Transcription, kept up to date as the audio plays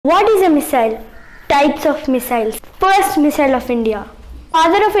What is a missile? Types of missiles. First missile of India.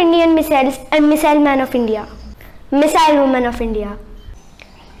 Father of Indian missiles and missile man of India. Missile woman of India.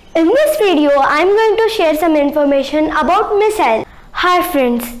 In this video, I am going to share some information about missile. Hi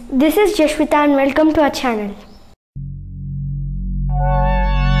friends, this is Jaswitha and welcome to our channel.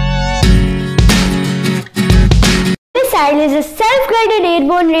 Missile is a self-guided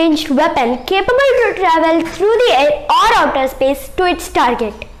airborne ranged weapon capable to travel through the air or outer space to its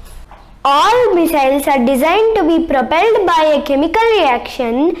target. All missiles are designed to be propelled by a chemical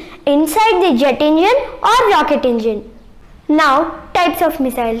reaction inside the jet engine or rocket engine. Now, types of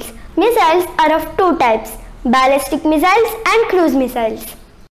missiles. Missiles are of two types, ballistic missiles and cruise missiles.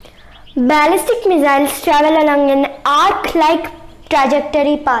 Ballistic missiles travel along an arc-like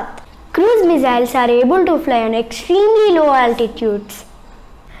trajectory path. Cruise missiles are able to fly on extremely low altitudes.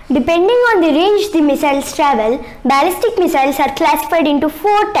 Depending on the range the missiles travel, ballistic missiles are classified into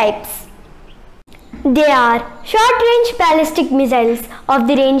four types. They are short-range ballistic missiles of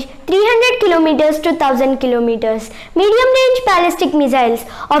the range 300 km to 1000 km, medium-range ballistic missiles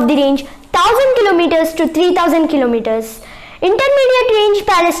of the range 1000 km to 3000 km, intermediate-range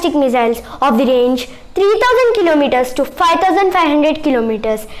ballistic missiles of the range 3000 km to 5500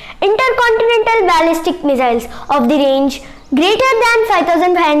 km, intercontinental ballistic missiles of the range greater than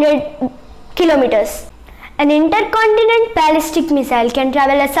 5500 km. An intercontinental ballistic missile can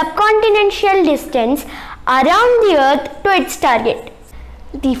travel a subcontinental distance around the earth to its target.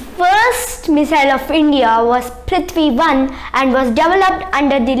 The first missile of India was Prithvi 1 and was developed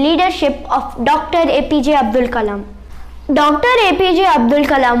under the leadership of Dr. APJ Abdul Kalam. Dr. APJ Abdul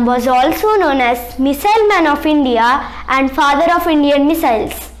Kalam was also known as Missile Man of India and Father of Indian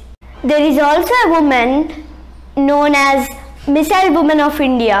Missiles. There is also a woman known as Missile Woman of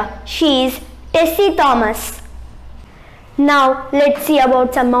India. She is Tessie Thomas. Now let's see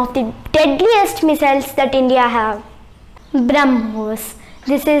about some of the deadliest missiles that India have. BrahMos.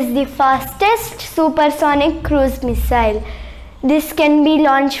 This is the fastest supersonic cruise missile. This can be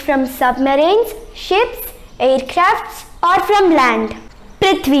launched from submarines, ships, aircrafts or from land.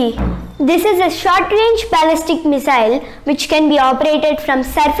 Prithvi. This is a short-range ballistic missile which can be operated from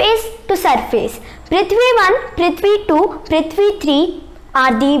surface to surface. Prithvi 1, Prithvi 2, Prithvi 3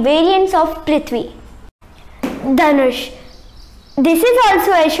 are the variants of Prithvi. Dhanush. This is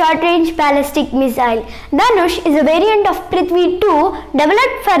also a short-range ballistic missile. Dhanush is a variant of Prithvi 2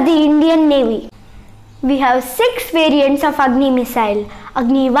 developed for the Indian Navy. We have 6 variants of Agni missile.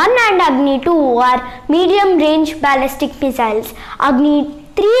 Agni 1 and Agni 2 are medium-range ballistic missiles. Agni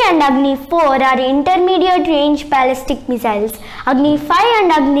 3 and Agni 4 are intermediate-range ballistic missiles. Agni 5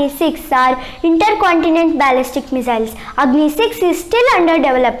 and Agni 6 are intercontinental ballistic missiles. Agni 6 is still under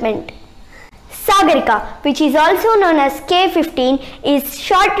development. Sagarika, which is also known as K-15, is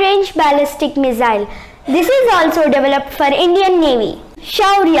short-range ballistic missile. This is also developed for Indian Navy.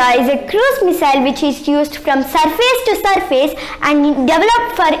 Shaurya is a cruise missile which is used from surface to surface and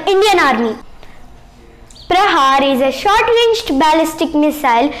developed for Indian Army. Prahar is a short-range ballistic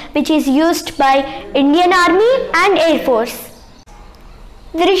missile which is used by Indian Army and Air Force.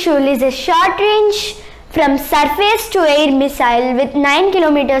 Trishul is a short-range from surface to air missile with 9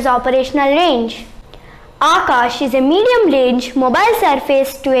 km operational range. Akash is a medium-range mobile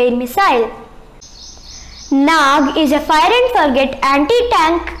surface to air missile. Nag is a fire and forget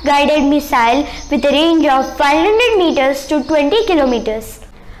anti-tank guided missile with a range of 500 meters to 20 kilometers.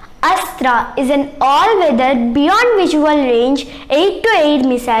 Astra is an all-weather beyond visual range 8-to-8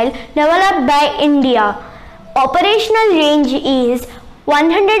 missile developed by India. Operational range is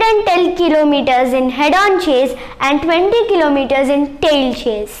 110 kilometers in head-on chase and 20 kilometers in tail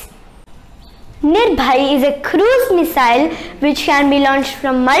chase. Nirbhay is a cruise missile which can be launched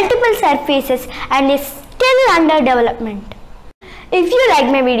from multiple surfaces and is still under development. If you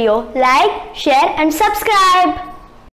like my video, like, share and subscribe.